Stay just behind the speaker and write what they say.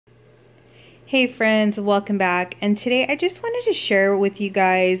Hey friends, welcome back. And today I just wanted to share with you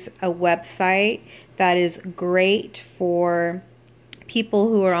guys a website that is great for people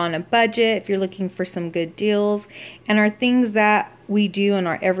who are on a budget, if you're looking for some good deals, and are things that we do in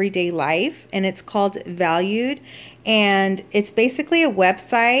our everyday life. And it's called Valued. And it's basically a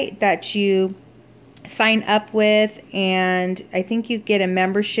website that you sign up with, and I think you get a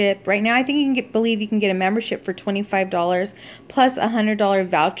membership. Right now I think you can believe you can get a membership for $25 plus a $100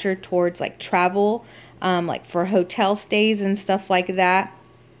 voucher towards like travel, like for hotel stays and stuff like that.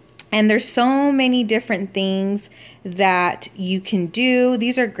 And there's so many different things that you can do.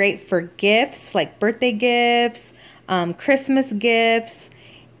 These are great for gifts, like birthday gifts, Christmas gifts,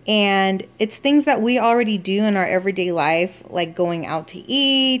 and it's things that we already do in our everyday life, like going out to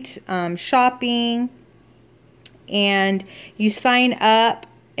eat, shopping. And you sign up,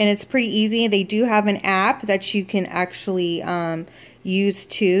 and it's pretty easy. They do have an app that you can actually use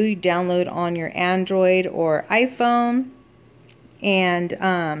too. You download on your Android or iPhone. And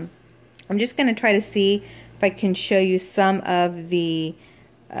I'm just going to try to see if I can show you some of the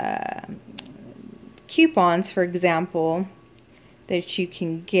coupons, for example, that you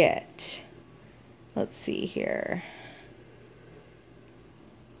can get. Let's see here.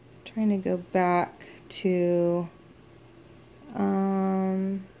 Trying to go back to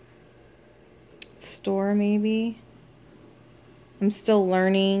store maybe. I'm still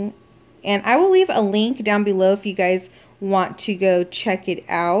learning, and I will leave a link down below if you guys want to go check it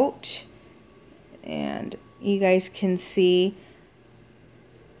out, and you guys can see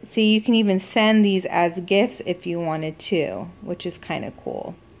you can even send these as gifts if you wanted to, which is kind of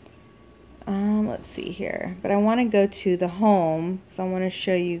cool. Let's see here, but I want to go to the home because I want to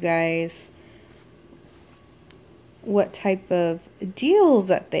show you guys what type of deals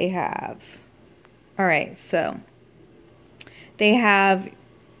that they have. Alright, so they have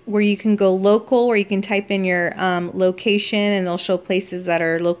where you can go local, where you can type in your location and they'll show places that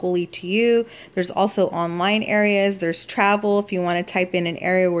are locally to you. There's also online areas. There's travel if you want to type in an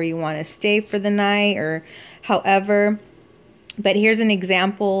area where you want to stay for the night or however. But here's an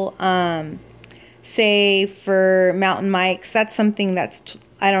example. Say for Mountain Mike's, that's something that's,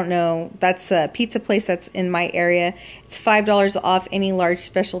 I don't know, that's a pizza place that's in my area. It's $5 off any large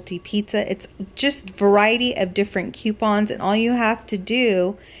specialty pizza. It's just variety of different coupons, and all you have to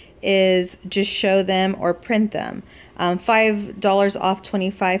do is just show them or print them. $5 off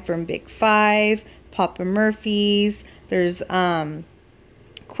 25 from Big Five, Papa Murphy's. There's Quiznos,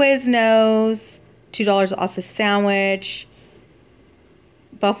 $2 off a sandwich.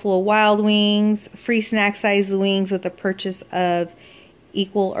 Buffalo Wild Wings, free snack size wings with a purchase of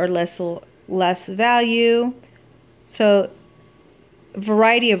equal or less value. So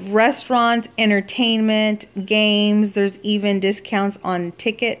variety of restaurants, entertainment, games. There's even discounts on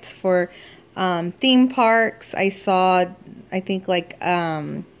tickets for theme parks. I saw, I think like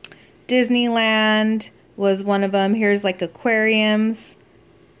Disneyland was one of them. Here's like aquariums.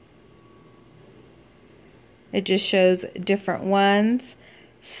 It just shows different ones.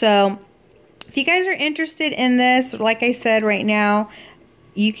 So if you guys are interested in this, like I said, right now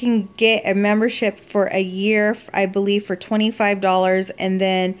you can get a membership for a year, I believe, for $25, and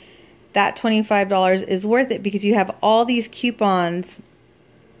then that $25 is worth it because you have all these coupons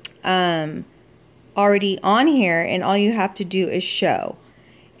already on here, and all you have to do is show.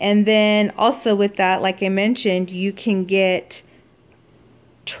 And then also with that, like I mentioned, you can get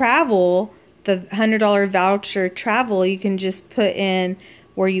travel, the $100 voucher travel. You can just put in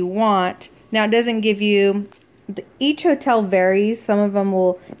where you want. Now it doesn't give you, each hotel varies. Some of them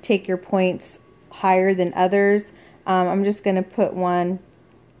will take your points higher than others. I'm just going to put one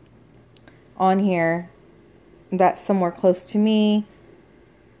on here that's somewhere close to me.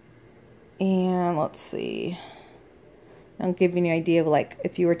 And let's see. I'll give you an idea of like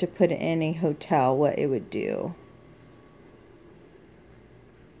if you were to put it in a hotel, what it would do.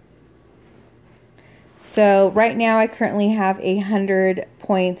 So right now I currently have 100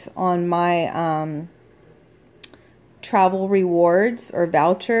 points on my travel rewards or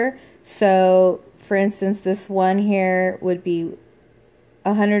voucher. So for instance, this one here would be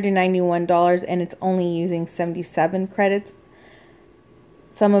 $191, and it's only using 77 credits.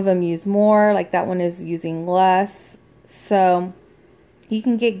 Some of them use more, like that one is using less. So you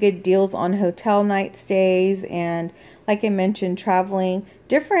can get good deals on hotel night stays, and like I mentioned, traveling,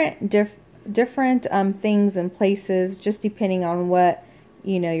 different things and places, just depending on what,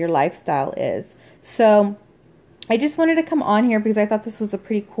 you know, your lifestyle is. So I just wanted to come on here because I thought this was a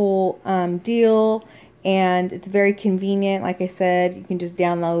pretty cool deal, and it's very convenient. Like I said, you can just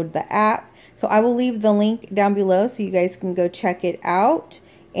download the app. So I will leave the link down below so you guys can go check it out.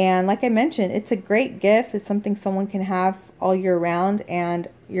 And like I mentioned, it's a great gift. It's something someone can have all year round, and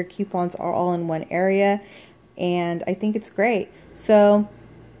your coupons are all in one area, and I think it's great. So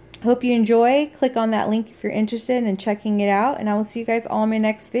hope you enjoy. Click on that link if you're interested in checking it out, and I will see you guys all in my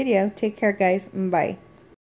next video. Take care, guys. Bye.